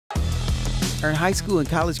Earn high school and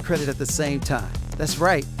college credit at the same time. That's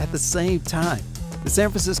right, at the same time. The San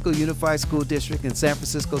Francisco Unified School District and San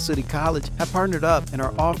Francisco City College have partnered up and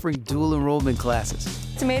are offering dual enrollment classes.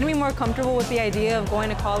 It's made me more comfortable with the idea of going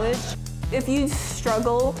to college. If you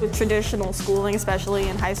struggle with traditional schooling, especially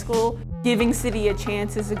in high school, giving City a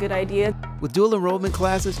chance is a good idea. With dual enrollment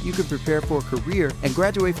classes, you can prepare for a career and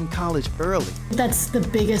graduate from college early. That's the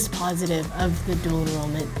biggest positive of the dual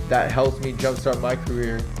enrollment. That helps me jumpstart my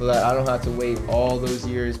career so that I don't have to wait all those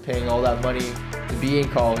years paying all that money to be in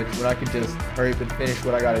college when I can just hurry up and finish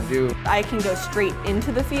what I gotta do. I can go straight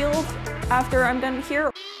into the field after I'm done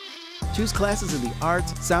here. Choose classes in the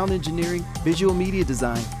arts, sound engineering, visual media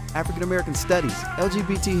design, African American studies,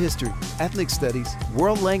 LGBT history, ethnic studies,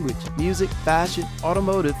 world language, music, fashion,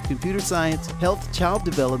 automotive, computer science, health, child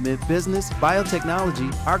development, business,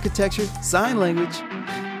 biotechnology, architecture, sign language,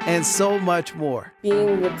 and so much more.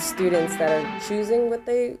 Being with students that are choosing what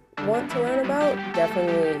they want to learn about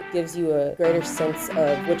definitely gives you a greater sense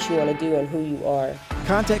of what you want to do and who you are.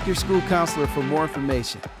 Contact your school counselor for more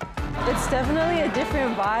information. It's definitely a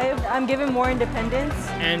different vibe. I'm given more independence.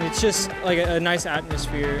 And it's just like a nice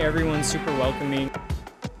atmosphere. Everyone's super welcoming.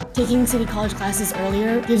 Taking City College classes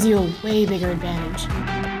earlier gives you a way bigger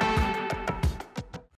advantage.